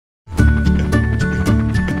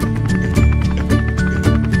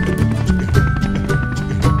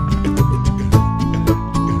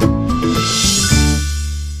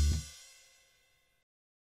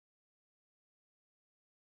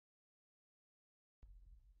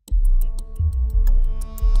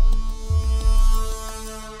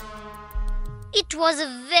It was a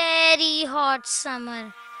very hot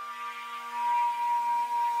summer.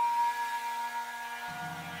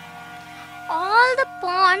 All the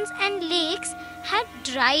ponds and lakes had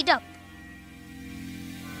dried up.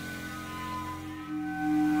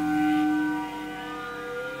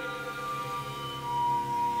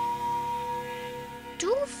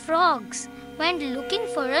 Two frogs went looking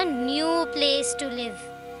for a new place to live.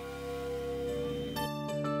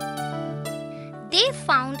 They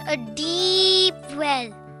found a deep well.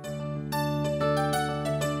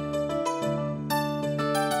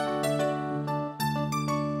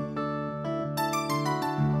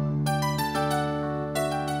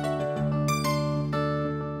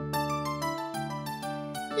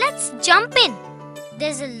 Let's jump in.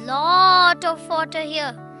 There's a lot of water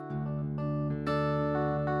here.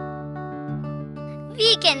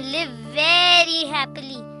 We can live very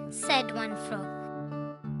happily, said one frog.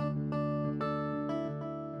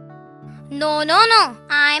 No, no, no,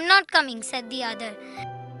 I'm not coming, said the other.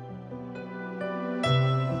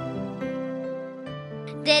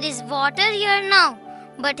 There is water here now,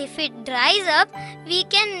 but if it dries up, we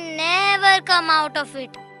can never come out of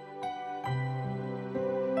it.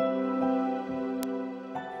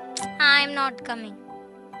 I'm not coming.